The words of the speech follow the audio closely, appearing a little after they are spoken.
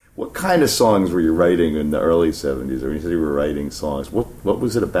kind of songs were you writing in the early 70s? Or when you said you were writing songs, what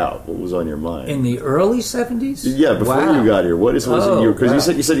was it about? What was on your mind? In the early 70s? Yeah, before you got here. What was it you... Because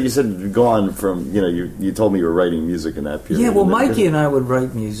wow. you said gone from... You told me you were writing music in that period. Yeah, well, Mikey and I would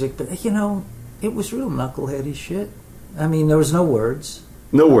write music, but, it was real knuckleheady shit. I mean, there was no words.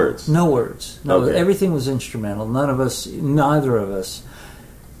 No words? No words. No, okay. Everything was instrumental. Neither of us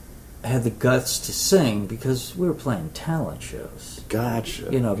had the guts to sing because we were playing talent shows.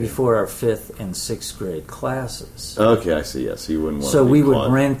 Gotcha. Before our 5th and 6th grade classes. Okay, I see. Yes, you wouldn't want So to be we caught.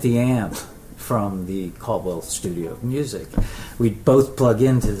 would rent the amp from the Caldwell Studio of Music. We'd both plug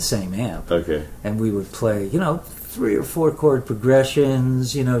into the same amp. Okay. And we would play, 3 or 4 chord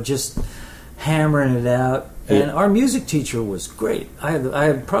progressions, just hammering it out. And our music teacher was great. I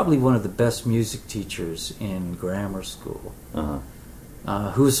had probably one of the best music teachers in grammar school. Uh-huh.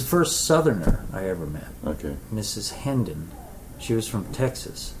 Who was the first Southerner I ever met. Okay. Mrs. Hendon. She was from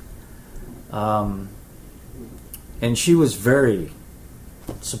Texas. And she was very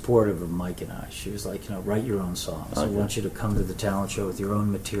supportive of Mike and I. She was like, write your own songs. Okay. I want you to come to the talent show with your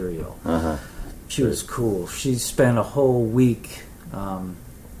own material. Uh-huh. She was cool. She spent a whole week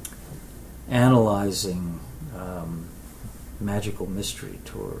analyzing Magical Mystery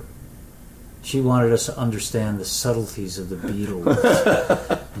Tour. She wanted us to understand the subtleties of the Beatles.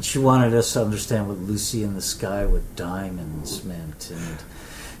 And she wanted us to understand what Lucy in the Sky with Diamonds meant. And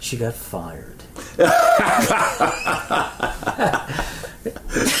she got fired.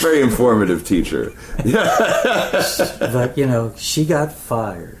 Very informative teacher. But, she got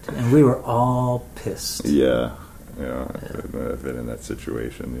fired. And we were all pissed. Yeah. I've been in that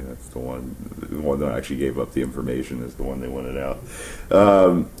situation. Yeah, that's the one that actually gave up the information is the one they wanted out.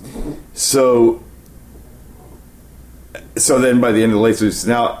 So then by the end of the late, so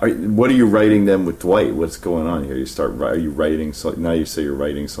now, what are you writing then with Dwight? What's going on here? Are you writing? Now you say you're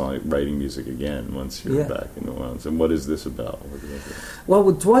writing music again once you're back in New Orleans. And what is this about? Well,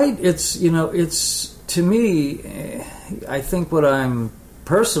 with Dwight, it's to me, I think what I'm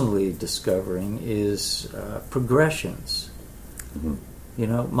personally discovering is progressions. Mm-hmm.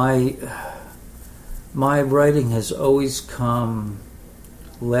 My writing has always come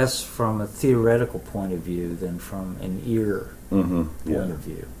less from a theoretical point of view than from an ear point of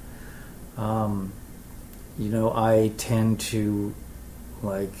view. I tend to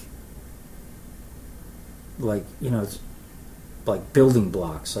like building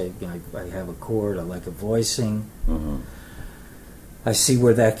blocks. I have a chord. I like a voicing. Mm-hmm. I see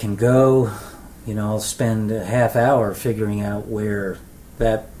where that can go. I'll spend a half hour figuring out where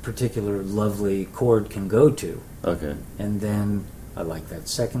that particular lovely chord can go to. Okay. And then I like that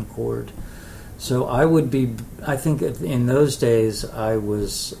second chord. So I think in those days I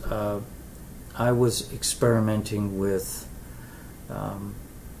was experimenting with, I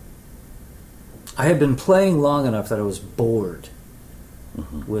had been playing long enough that I was bored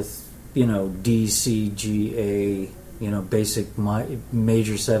with, D, C, G, A, basic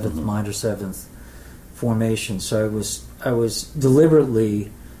major seventh, minor seventh formation. So I was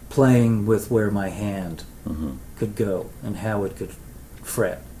deliberately playing with where my hand could go and how it could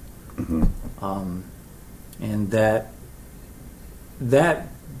fret, and that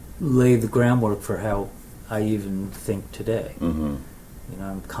laid the groundwork for how I even think today.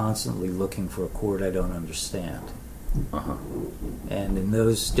 I'm constantly looking for a chord I don't understand, and in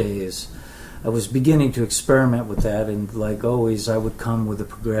those days I was beginning to experiment with that, and like always, I would come with a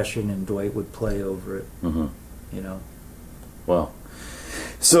progression, and Dwight would play over it. Wow.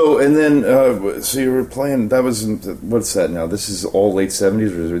 So, and then, so you were playing, that was, what's that now? This is all late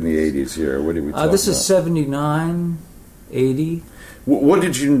 70s, or is it in the 80s here? What are we talking This is about? 79, 80. What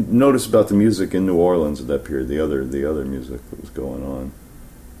did you notice about the music in New Orleans at that period, the other music that was going on?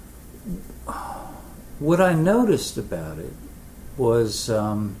 What I noticed about it was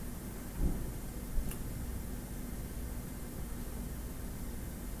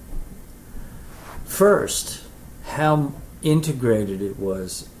first, how integrated it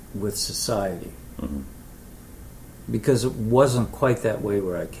was with society. Because it wasn't quite that way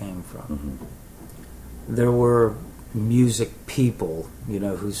where I came from. There were music people,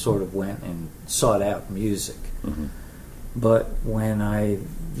 who sort of went and sought out music. But when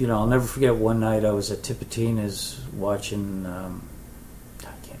I'll never forget one night I was at Tipitina's watching, I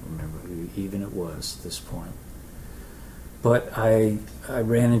can't remember who even it was at this point. But I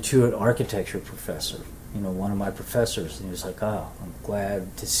ran into an architecture professor, one of my professors, and he was like, "Oh, I'm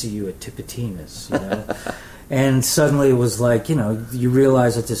glad to see you at Tipitina's," And suddenly it was like, you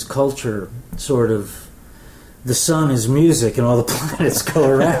realize that this culture sort of the sun is music and all the planets go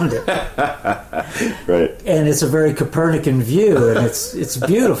around it. Right. And it's a very Copernican view, and it's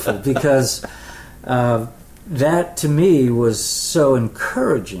beautiful because that to me was so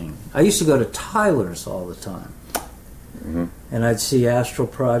encouraging. I used to go to Tyler's all the time. Mm-hmm. And I'd see Astral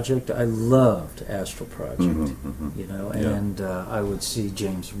Project. I loved Astral Project, you know, and I would see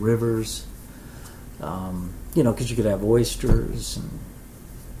James Rivers, you know, because you could have oysters and,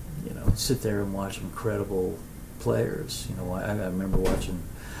 you know, sit there and watch incredible players. You know, I remember watching.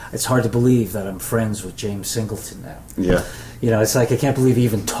 It's hard to believe that I'm friends with James Singleton now. Yeah. You know, it's like I can't believe he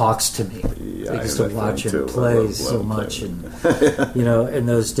even talks to me. Yeah, I used to watch him play so much, and you know, in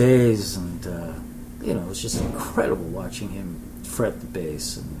those days, and you know, it was just incredible watching him fret the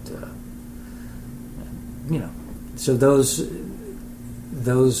bass, and you know, so those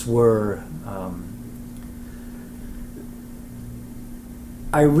were.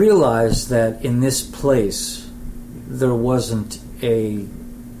 I realized that in this place there wasn't a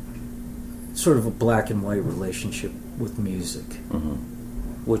sort of a black and white relationship with music,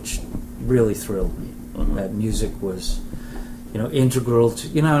 which really thrilled me. That music was, you know, integral to,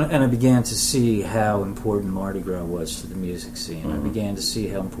 you know, and I began to see how important Mardi Gras was to the music scene. I began to see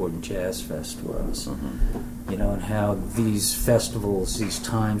how important Jazz Fest was, you know, and how these festivals, these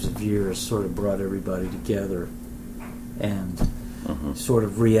times of years sort of brought everybody together and sort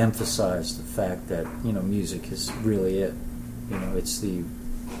of re-emphasized the fact that, you know, music is really it. You know, it's the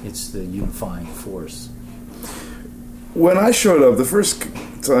unifying force. When I showed up, the first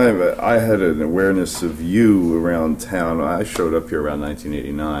time I had an awareness of you around town, I showed up here around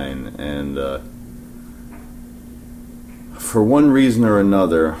 1989, and for one reason or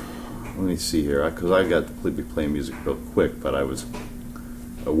another, let me see here, because I got to be playing music real quick, but I was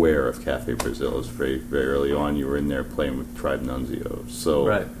aware of Cafe Brazil. It was very, very early on. You were in there playing with Tribe Nunzio. So,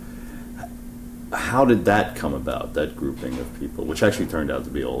 right. How did that come about, that grouping of people, which actually turned out to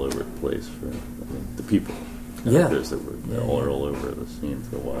be all over the place for the people? Yeah. That were all over the scene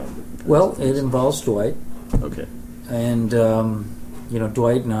for a while. Well, it involves Dwight. Okay. And, you know,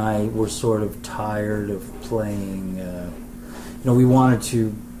 Dwight and I were sort of tired of playing, you know, we wanted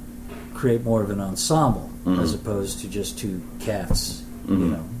to create more of an ensemble as opposed to just two cats, you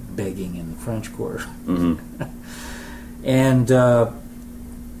know, begging in the French Quarter. And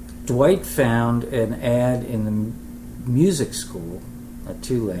Dwight found an ad in the music school at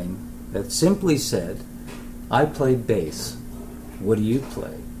Tulane that simply said, "I play bass. What do you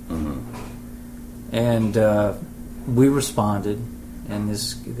play?" And we responded, and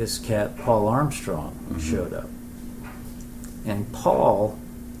this cat, Paul Armstrong, showed up. And Paul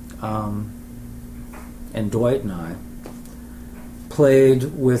and Dwight and I played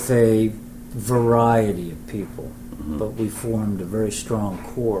with a variety of people, but we formed a very strong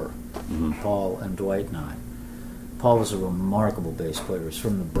core, Paul and Dwight and I. Paul was a remarkable bass player. He was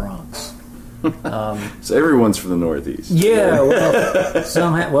from the Bronx. So everyone's from the Northeast. Yeah,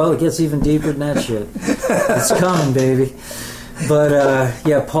 well, well, it gets even deeper than that shit. It's coming, baby. But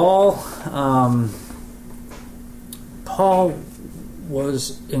yeah, Paul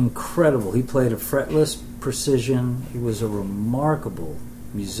was incredible. He played a fretless precision. He was a remarkable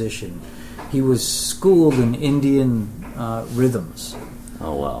musician. He was schooled in Indian rhythms.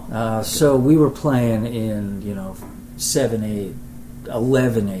 Oh wow! So we were playing in, you know, 7/8,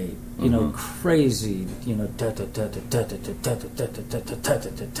 11/8. You know, crazy, you know,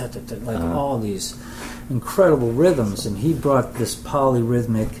 like all these incredible rhythms, and he brought this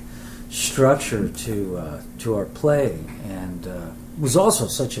polyrhythmic structure to our playing, and was also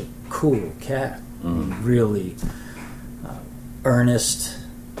such a cool cat, really earnest,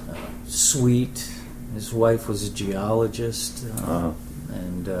 sweet. His wife was a geologist,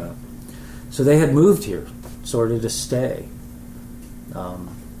 and so they had moved here, sort of to stay.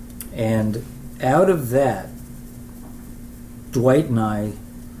 And out of that, Dwight and I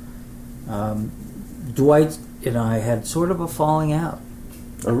had sort of a falling out.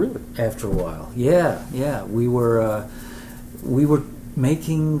 Oh, really? After a while, yeah. We were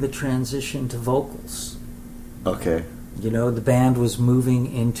making the transition to vocals. Okay. You know, the band was moving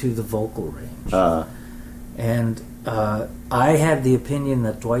into the vocal range, and I had the opinion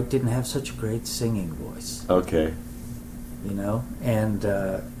that Dwight didn't have such a great singing voice. Okay. You know, and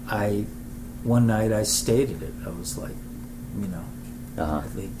one night I stated it. I was like, you know, I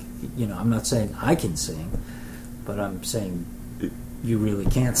think, you know, I'm not saying I can sing, but I'm saying you really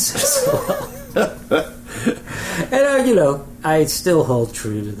can't sing so well. And you know, I still hold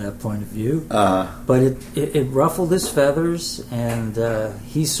true to that point of view. But it ruffled his feathers, and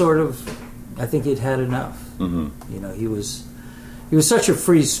he sort of, I think he'd had enough. You know, he was such a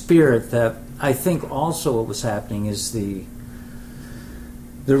free spirit that I think also what was happening is the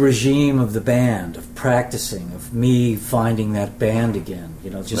regime of the band, of practicing, of me finding that band again.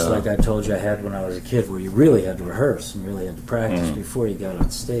 You know, just like I told you I had when I was a kid, where you really had to rehearse and really had to practice before you got on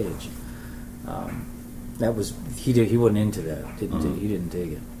stage. That was he wasn't into that. He didn't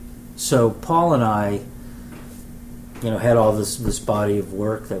dig it. So Paul and I, you know, had all this body of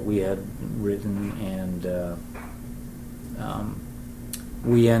work that we had written, and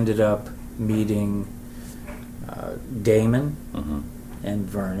we ended up meeting Damon and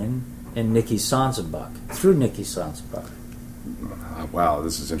Vernon and Nicky Sanzenbach through Nicky Sanzenbach. Wow,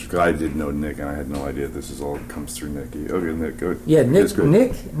 this is interesting. 'Cause I did know Nick, and I had no idea this is all comes through Nicky. Okay, Nick, go ahead. Yeah,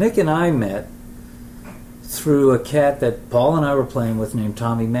 Nick and I met through a cat that Paul and I were playing with named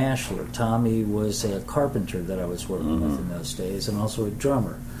Tommy Mashler. Tommy was a carpenter that I was working with in those days, and also a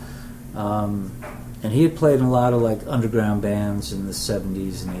drummer. And he had played in a lot of like underground bands in the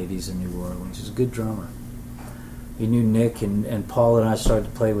 70s and 80s in New Orleans. He was a good drummer. He knew Nick, and Paul and I started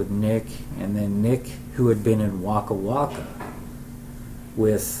to play with Nick, and then Nick, who had been in Waka Waka,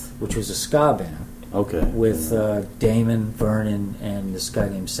 which was a ska band, with Damon, Vernon, and this guy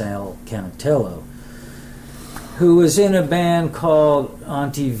named Sal Canatello, who was in a band called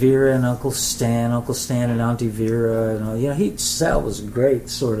Auntie Vera and Uncle Stan and Auntie Vera, and you know, Sal was a great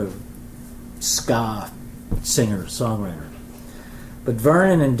sort of ska singer songwriter, but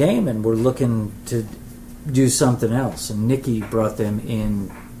Vernon and Damon were looking to do something else, and Nicky brought them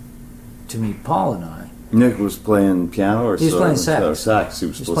in to meet Paul and I. Nick was playing piano, or he was playing sax. Sax. He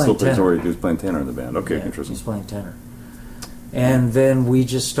was still playing tenor. He was playing tenor in the band. Okay, yeah, interesting. He was playing tenor, and then we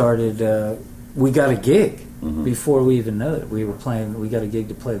just started. We got a gig before we even knew it. We got a gig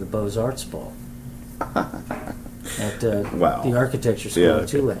to play the Beaux-Arts Ball at the Architecture School in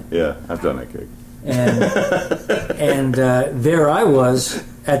Tulane. Yeah, I've done that gig. And there I was.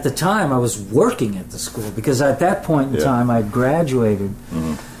 At the time, I was working at the school, because at that point in time, I'd graduated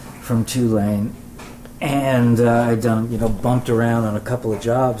from Tulane, and I'd done, bumped around on a couple of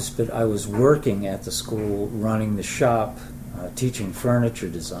jobs, but I was working at the school, running the shop, teaching furniture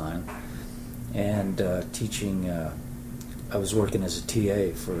design, and teaching. I was working as a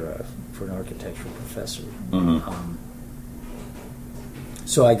TA for an architectural professor.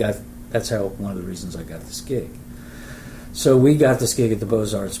 So that's how one of the reasons I got this gig. So we got this gig at the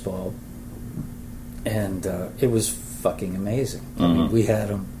Beaux-Arts Ball, and it was fucking amazing. I mean, we had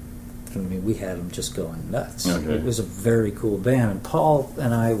them just going nuts. Okay. It was a very cool band, and Paul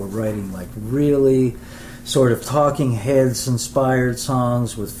and I were writing like really sort of Talking Heads inspired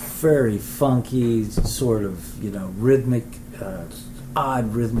songs with very funky sort of rhythmic,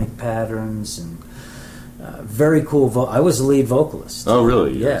 odd rhythmic patterns, and very cool. I was the lead vocalist. Oh,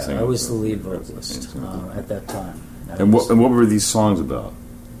 really? Yeah, I was the lead vocalist at that time. And what were these songs about?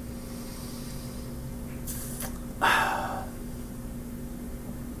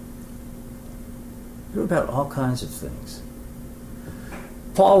 They were about all kinds of things.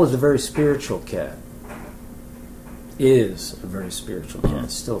 Paul was a very spiritual cat. Is a very spiritual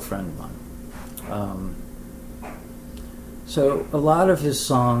cat. Still a friend of mine. So a lot of his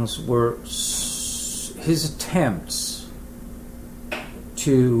songs were his attempts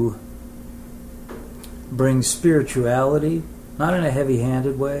to bring spirituality, not in a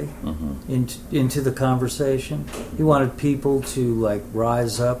heavy-handed way, into the conversation. He wanted people to like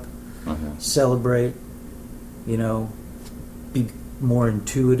rise up, celebrate, be more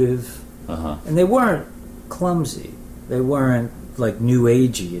intuitive, and they weren't clumsy. They weren't like new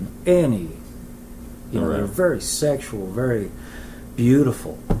agey in any. They were very sexual, very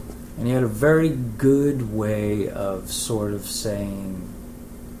beautiful, and he had a very good way of sort of saying,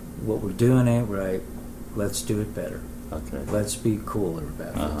 "What we're doing ain't right. Let's do it better. Okay. Let's be cooler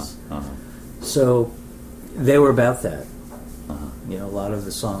about this." So they were about that. A lot of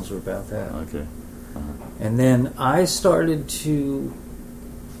the songs were about that. Okay. And then I started to,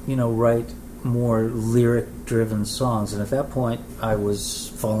 write more lyric-driven songs. And at that point, I was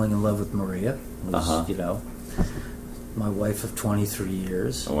falling in love with Maria, my wife of 23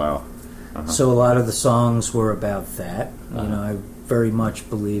 years. Oh, wow. So a lot of the songs were about that. I very much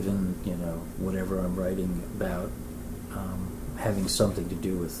believe in, whatever I'm writing about having something to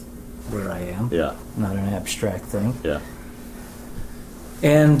do with where I am. Yeah. Not an abstract thing. Yeah.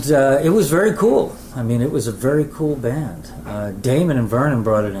 And it was very cool. I mean, it was a very cool band. Damon and Vernon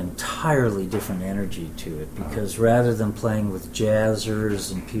brought an entirely different energy to it, because rather than playing with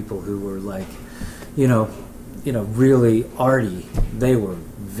jazzers and people who were like, really arty, they were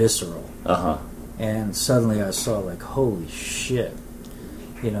visceral. And suddenly I saw like, holy shit,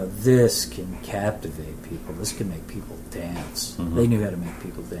 this can captivate people. This can make people dance. Mm-hmm. They knew how to make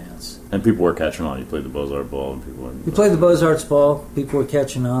people dance. And people were catching on. You played the Beaux-Arts ball, and people were... We played the Beaux-Arts ball. People were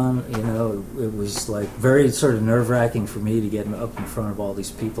catching on. It was like very sort of nerve-wracking for me to get up in front of all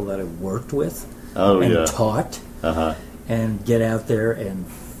these people that I worked with and taught, and get out there and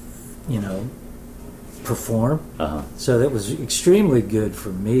perform. So that was extremely good for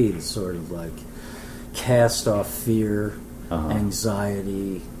me to sort of like cast off fear,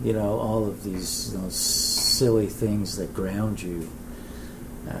 anxiety, all of these silly things that ground you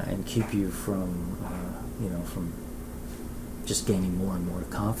and keep you from just gaining more and more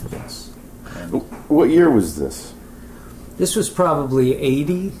confidence. And what year was this? this was probably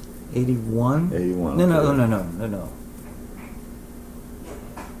 80, 81. 81.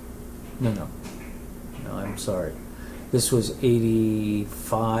 No, I'm sorry. This was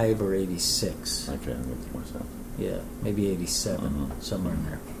 85 or 86. Okay, that makes more sense. Yeah, maybe 87, somewhere in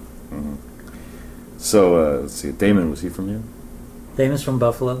there. So, Let's see. Damon, was he from you? Damon's from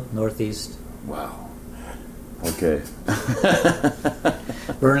Buffalo, Northeast. wow. Okay.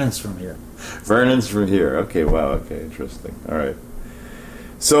 Vernon's from here. Vernon's from here. Okay, wow. Okay, interesting. All right.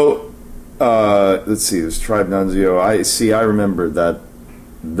 So, let's see. There's Tribe Nunzio. I remember that.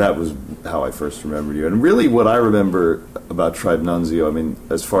 That was how I first remembered you. And really what I remember about Tribe Nunzio, I mean,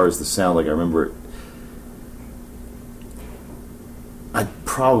 as far as the sound, like I remember, I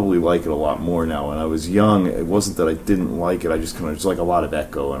probably like it a lot more now. When I was young, it wasn't that I didn't like it. I just kind of, just like a lot of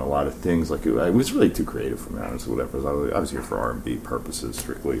echo and a lot of things. Like it was really too creative for me, honestly, whatever. I was here for R&B purposes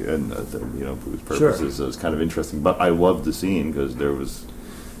strictly, and blues purposes. So it was kind of interesting. But I loved the scene because there was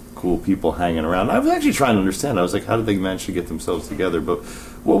cool people hanging around. I was actually trying to understand. I was like, how did they manage to get themselves together? But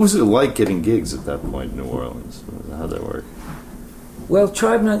what was it like getting gigs at that point in New Orleans? How did that work? Well,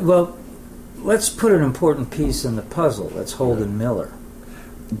 let's put an important piece in the puzzle. That's Holden Miller.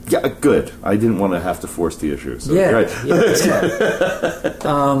 Yeah, good. I didn't want to have to force the issue. So, Yeah. right.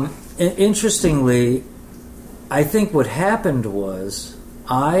 Interestingly, I think what happened was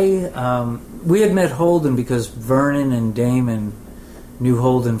we had met Holden because Vernon and Damon knew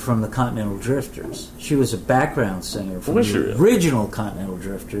Holden from the Continental Drifters. She was a background singer from the original Continental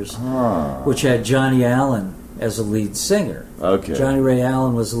Drifters, which had Johnny Allen as a lead singer. Okay. Johnny Ray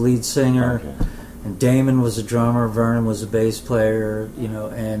Allen was the lead singer, and Damon was a drummer, Vernon was a bass player,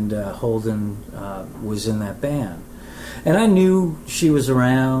 and Holden was in that band. And I knew she was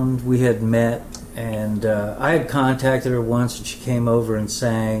around. We had met, and I had contacted her once, and she came over and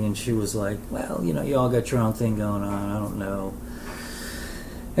sang, and she was like, well, you all got your own thing going on, I don't know.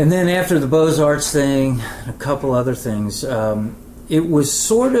 And then after the Beaux-Arts thing, a couple other things, it was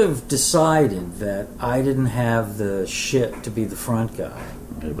sort of decided that I didn't have the shit to be the front guy.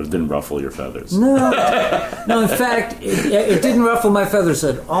 Okay, but it didn't ruffle your feathers. No, in fact, it didn't ruffle my feathers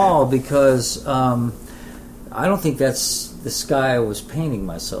at all because I don't think that's the sky I was painting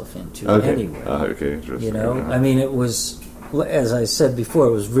myself into anyway. Okay, interesting. I mean, it was, as I said before,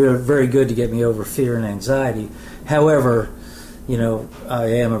 it was very good to get me over fear and anxiety. However, I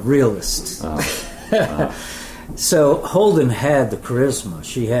am a realist. So Holden had the charisma.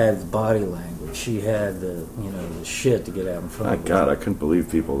 She had the body language. She had the shit to get out in front of her. God, I couldn't believe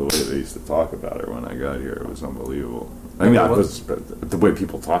people the way they used to talk about her when I got here. It was unbelievable. I mean, the way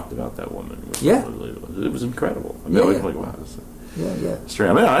people talked about that woman was unbelievable. It was incredible. I mean, I was like, wow.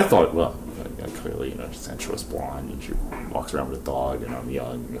 Strange. I mean, I thought, well, clearly, sensuous blonde, and she walks around with a dog, and I'm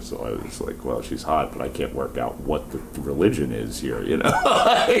young, so I was like, well, she's hot, but I can't work out what the religion is here,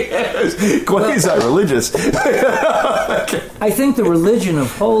 It's quasi-religious. I think the religion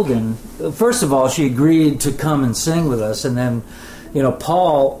of Holden, first of all, she agreed to come and sing with us, and then,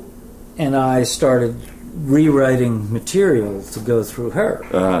 Paul and I started rewriting material to go through her.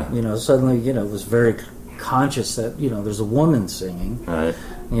 Suddenly, was very conscious that, there's a woman singing. Right.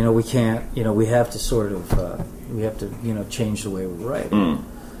 We can't, we have to sort of, change the way we write.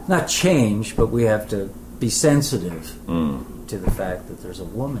 Not change, but we have to be sensitive to the fact that there's a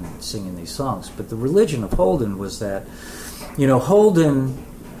woman singing these songs. But the religion of Holden was that, Holden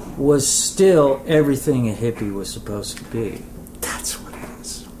was still everything a hippie was supposed to be. That's what it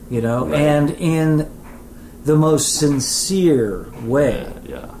is. Right. And in the most sincere way.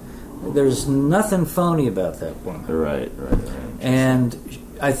 Yeah. There's nothing phony about that woman. Right. And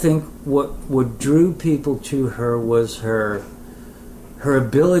I think what drew people to her was her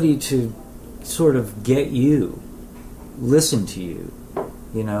ability to sort of get you, listen to you,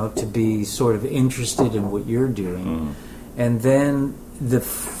 to be sort of interested in what you're doing, and then the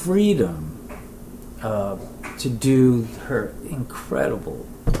freedom to do her incredible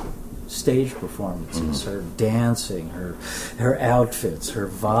stage performances, her dancing, her outfits, her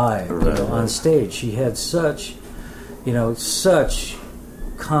vibe on stage. She had such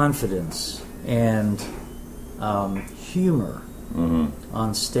confidence and humor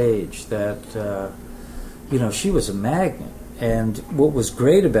on stage that she was a magnet. And what was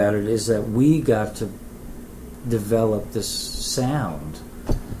great about it is that we got to develop this sound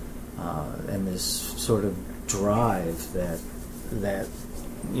and this sort of drive that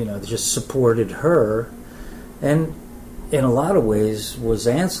just supported her, and in a lot of ways was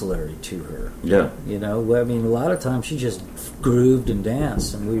ancillary to her. Yeah. I mean, a lot of times she just grooved and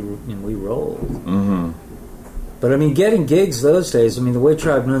danced, and we rolled. Mm-hmm. But I mean, getting gigs those days, I mean, the way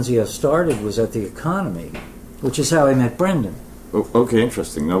Tribe Nunzio started was at the Economy, which is how I met Brendan. Oh, okay,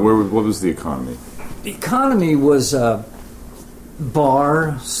 interesting. Now, what was the Economy? The Economy was a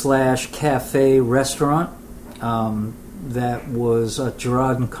bar/cafe restaurant that was at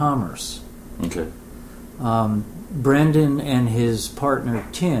Gerard and Commerce. Okay. Brendan and his partner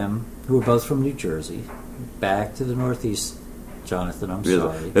Tim, who were both from New Jersey, back to the Northeast. Jonathan, I'm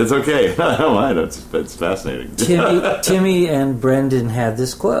sorry. It's okay. I don't mind. It's fascinating. Timmy and Brendan had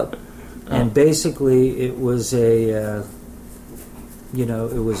this club, and basically it was a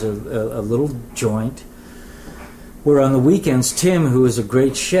little joint where on the weekends Tim, who was a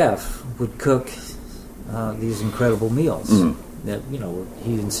great chef, would cook these incredible meals. That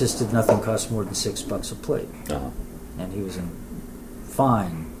he insisted nothing cost more than $6 a plate, and he was a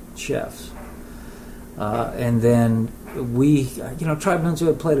fine chef. And then we, Tribe Nunzio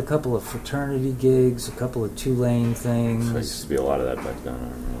had played a couple of fraternity gigs, a couple of Tulane things. There used to be a lot of that back then. I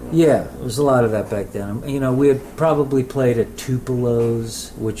remember. Yeah, there was a lot of that back then. We had probably played at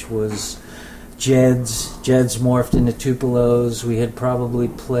Tupelo's, which was Jed's. Jed's morphed into Tupelo's. We had probably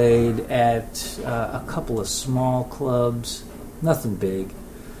played at a couple of small clubs, nothing big.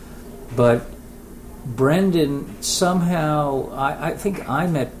 But Brendan, somehow, I think I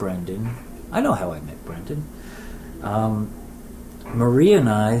met Brendan. I know how I met Brendan. Marie and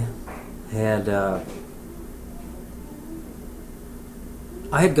I had...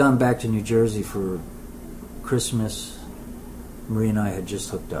 I had gone back to New Jersey for Christmas. Marie and I had just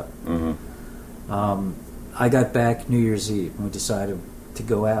hooked up. I got back New Year's Eve, and we decided to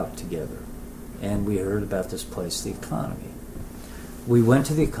go out together. And we heard about this place, the Economy. We went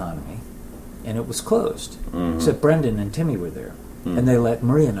to the Economy, and it was closed. Except Brendan and Timmy were there. And they let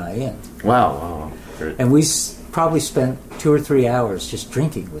Marie and I in. Wow. Great. And we probably spent 2 or 3 hours just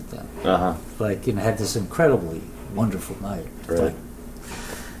drinking with them. Had this incredibly wonderful night. Right.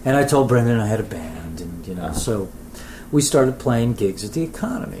 And I told Brendan I had a band, and so we started playing gigs at the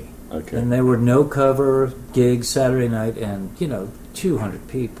Economy. Okay. And there were no cover gigs Saturday night, and 200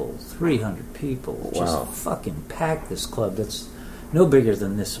 people, 300 people, just fucking packed this club. That's no bigger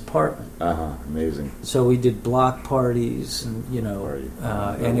than this apartment. Amazing. So we did block parties, and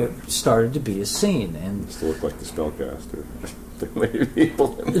and it started to be a scene. And it looked like the Spellcaster.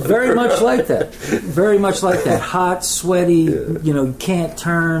 People very much like that. Very much like that. Hot, sweaty. You can't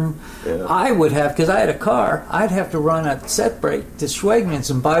turn. Yeah. I would have, because I had a car. I'd have to run at set break to Schwegmann's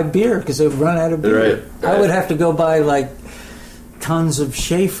and buy beer because they'd run out of beer. Right. I would have to go buy tons of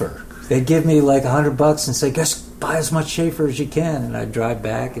Schaefer. They'd give me $100 and say, "Just buy as much Schaefer as you can," and I'd drive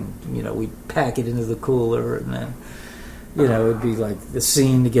back and we'd pack it into the cooler, and then it'd be like the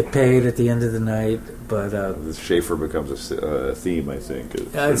scene to get paid at the end of the night. But the Schaefer becomes a theme, I think.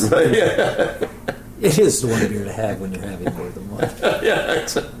 It is the one beer to have when you're having more than one. Yeah,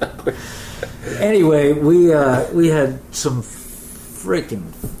 exactly. Anyway, we had some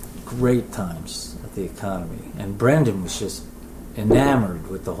freaking great times at the Economy, and Brendan was just enamored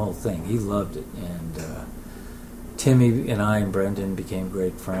with the whole thing. He loved it, and Timmy and I and Brendan became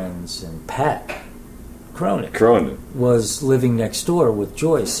great friends, and Pat Cronin was living next door with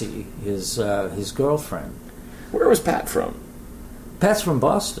Joyce, his girlfriend. Where was Pat from? Pat's from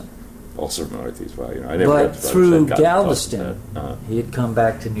Boston. Also from Northeast. Wow, I never. But through Galveston, he had come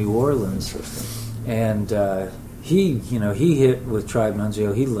back to New Orleans, and he hit with Tribe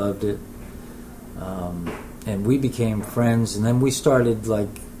Nunzio. He loved it, and we became friends. And then we started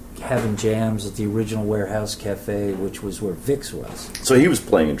having jams at the original Warehouse Cafe, which was where Vix was. So he was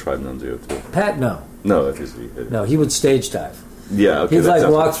playing in Tribe Nunzio too. Pat, no, that is he. No, he would stage dive. Yeah, okay. He'd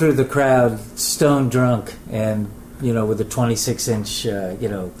walk through the crowd, stone drunk, and with a 26-inch,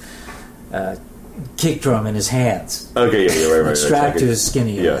 kick drum in his hands. Okay, yeah, right. Strapped to his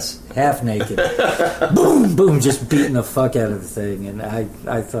skinny ass, half naked. Boom, boom, just beating the fuck out of the thing, and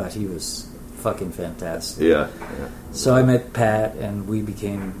I thought he was fucking fantastic. Yeah. So I met Pat, and we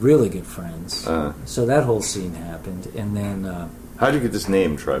became really good friends. So that whole scene happened, and then How'd you get this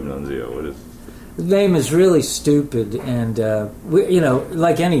name, Tribe Nunzio? What is? The name is really stupid, and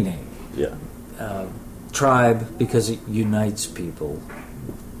like any name, Yeah. Tribe, because it unites people.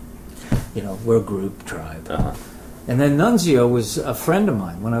 We're a group, tribe. Uh-huh. And then Nunzio was a friend of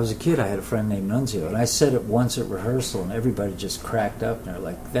mine. When I was a kid, I had a friend named Nunzio, and I said it once at rehearsal, and everybody just cracked up, and they're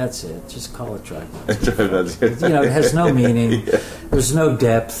like, "That's it, just call it Tribe Nunzio." Tribe Nunzio. It has no meaning. Yeah. There's no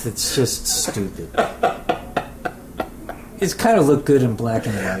depth. It's just stupid. It's kind of looked good in black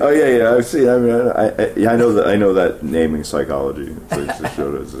and white. Oh yeah. I've seen. I mean, I know that. I know that naming psychology. They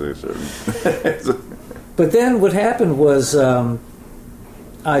showed us. But then what happened was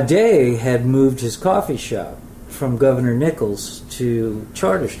Ade had moved his coffee shop from Governor Nichols to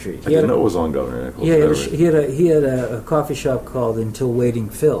Charter Street. I didn't know it was on Governor Nichols. Yeah, he had a coffee shop called Until Waiting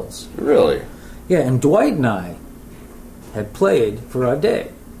Fills. Really? Yeah, and Dwight and I had played for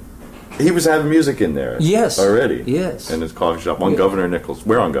Ade. He was having music in there. Yes. Already. Yes. In his coffee shop on Governor Nichols.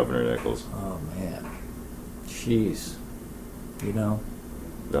 We're on Governor Nichols. Oh man, jeez, Don't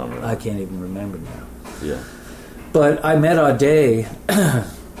know. I can't even remember now. Yeah. But I met Ade.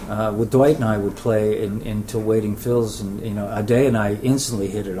 With Dwight and I would play into Waiting Fills, and Ade and I instantly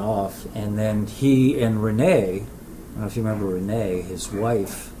hit it off. And then he and Renee, I don't know if you remember Renee, his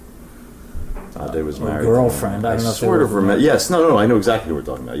wife, Ade was or married. girlfriend. I don't know if they sort were of remember. Yes, no, I know exactly what we're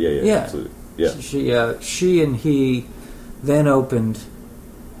talking about. Yeah, absolutely. Yeah. She and he then opened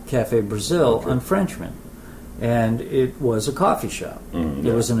Cafe Brazil on Frenchman. And it was a coffee shop.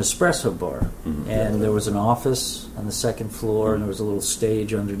 It was an espresso bar. And there was an office on the second floor, and there was a little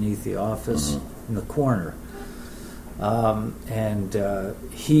stage underneath the office in the corner.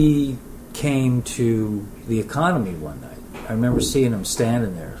 He came to the Economy one night. I remember seeing him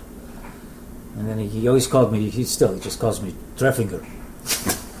standing there. And then he always called me, he just calls me Treffinger.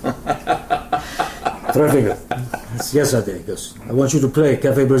 Treffinger. Yes, I did. He goes, I want you to play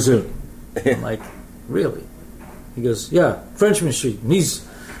Cafe Brazil. I'm like, really? He goes, yeah, Frenchman Street needs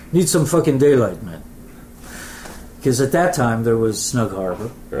some fucking daylight, man. Because at that time there was Snug Harbor.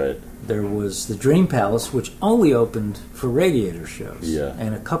 Right. There was the Dream Palace, which only opened for Radiator shows. Yeah.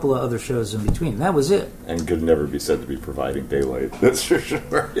 And a couple of other shows in between. That was it. And could never be said to be providing daylight. That's for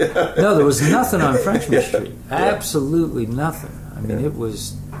sure. Yeah. No, there was nothing on Frenchman Street. Absolutely nothing. I mean, it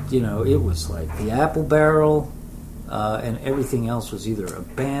was, it was like the Apple Barrel. And everything else was either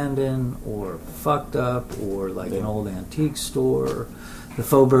abandoned or fucked up or like an old antique store. The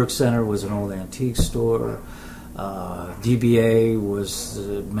Faubourg Center was an old antique store. DBA was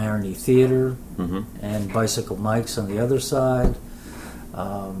the Marigny Theater and Bicycle Mike's on the other side.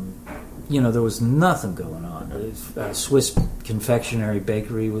 There was nothing going on. Swiss Confectionery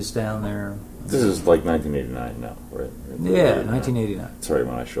Bakery was down there. This is like 1989 now, right? Yeah, 1989. Sorry,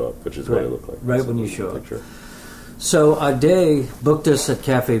 when I show up, which is what it looked like. Right when you show up. Picture. So Ade booked us at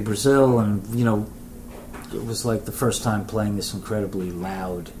Cafe Brazil, and it was like the first time playing this incredibly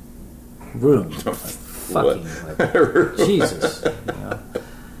loud room. Fucking like, Jesus.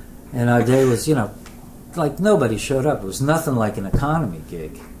 And Ade was, like nobody showed up. It was nothing like an economy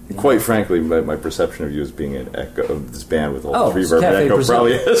gig. Quite frankly, my perception of you as being an echo of this band with all the it's reverb Cafe echo Brazil.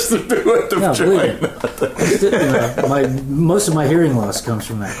 probably has to do with the joint. Most of my hearing loss comes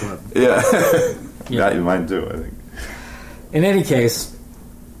from that club. Yeah, mine too, I think. In any case,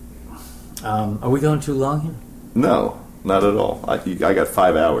 are we going too long here? No, not at all. I got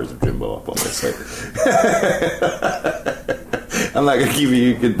 5 hours of Jimbo up on my site. I'm not gonna keep you.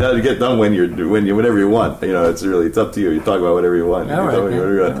 You can get done whenever you want. It's up to you. You talk about whatever you want. All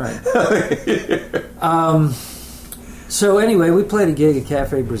right. So anyway, we played a gig at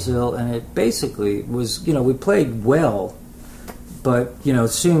Cafe Brazil, and it basically was, we played well, but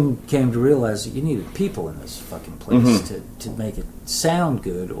soon came to realize that you needed people in this fucking place to make it sound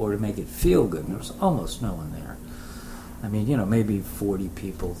good or to make it feel good. And there was almost no one there. I mean, maybe 40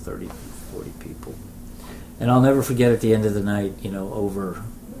 people, 30, 40 people. And I'll never forget at the end of the night, over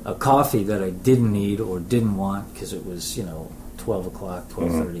a coffee that I didn't need or didn't want because it was, 12 o'clock,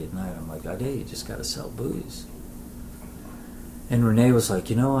 12:30 at night. I'm like, Ade, you just got to sell booze. And Renee was like,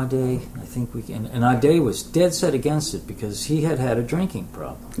 Ade, I think we can. And Ade was dead set against it because he had a drinking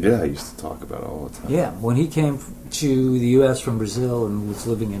problem. Yeah, I used to talk about it all the time. Yeah, when he came to the U.S. from Brazil and was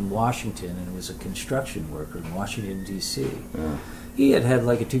living in Washington and was a construction worker in Washington, D.C., he had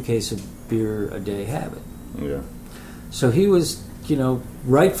like a 2 case of beer a day habit. Yeah. So he was,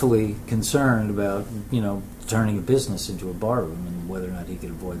 rightfully concerned about, turning a business into a bar room and whether or not he could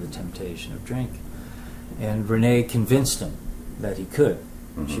avoid the temptation of drink. And Renee convinced him that he could.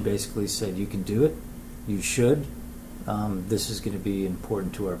 She basically said, you can do it, you should, this is going to be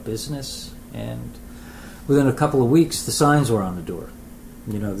important to our business. And within a couple of weeks, the signs were on the door.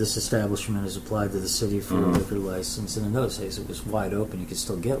 You know, this establishment has applied to the city for a liquor license, and in those days it was wide open. You could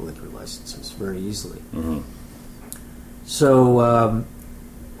still get liquor licenses very easily. So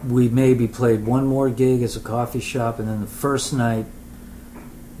we maybe played one more gig as a coffee shop, and then the first night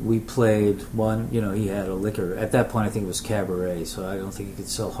we played one. You know, he had a liquor. At that point, I think it was cabaret, so I don't think he could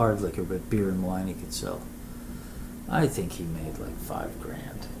sell hard liquor, but beer and wine he could sell. I think he made like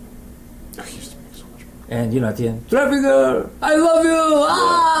 $5,000. He used to make so much money. And, you know, at the end, Trafficker, I love you!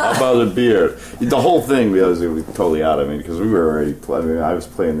 Ah! How about the beer? The whole thing was totally out of me because we were already I was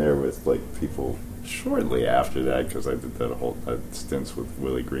playing there with like people shortly after that because I did that whole stints with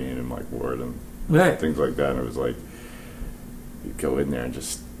Willie Green and Mike Ward and Right. things like that. And it was like you'd go in there and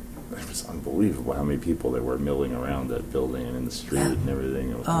just it was unbelievable how many people there were milling around that building and in the street and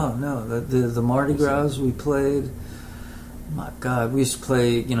everything. It was, Oh, no. The Mardi Gras we played, my God, we used to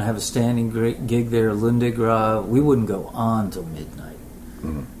play, you know, have a standing gig there, Lundi Gras. We wouldn't go on till midnight.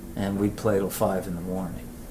 And we'd play till 5 in the morning.